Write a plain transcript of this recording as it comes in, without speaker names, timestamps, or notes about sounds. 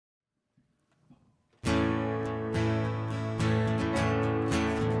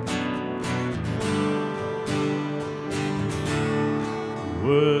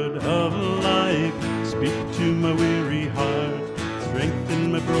Word of life, speak to my weary heart,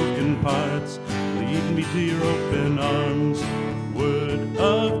 strengthen my broken parts, lead me to your open arms. Word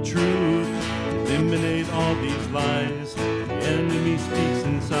of truth, eliminate all these lies, the enemy speaks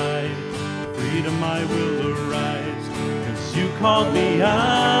inside, freedom I will arise. 'Cause you called me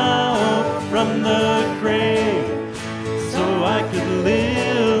out from the grave, so I could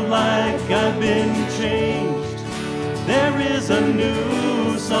live like I've been changed. There is a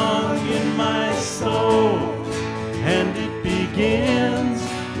new song in my soul, and it begins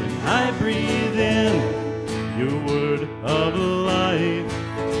when I breathe in your word of life.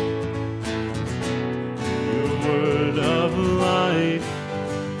 Your word of life.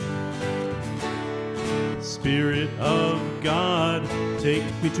 Spirit of God, take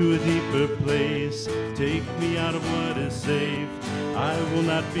me to a deeper place. Take me out of what is safe. I will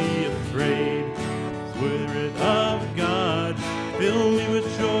not be afraid. Spirit of God, fill me with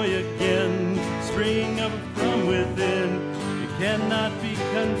joy again. Spring up from within, you cannot be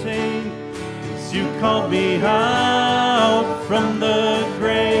contained. 'Cause you called me out from the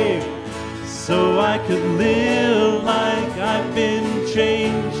grave, so I could live like I've been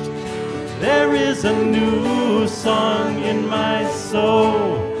changed. There is a new song in my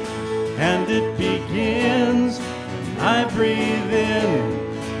soul, and it begins when I breathe in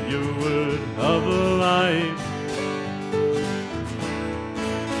your word of life.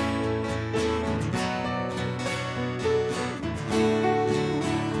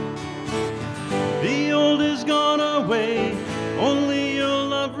 The old is gone away, only your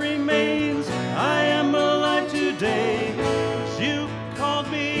love remains. I am alive today, 'cause you called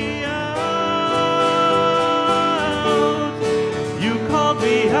me out. You called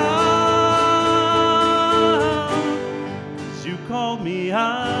me out. 'Cause you called me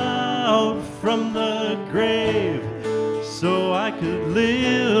out from the grave, so I could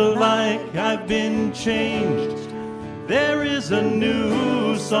live like I've been changed. There is a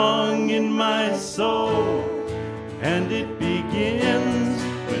new song in my soul, and it begins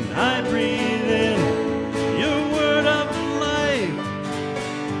when I breathe in your word of life.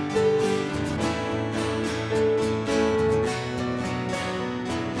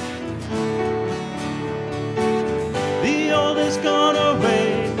 The old is gone away,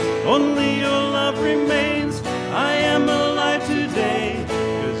 only your love remains. I am alive today,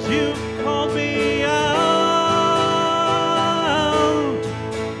 'cause you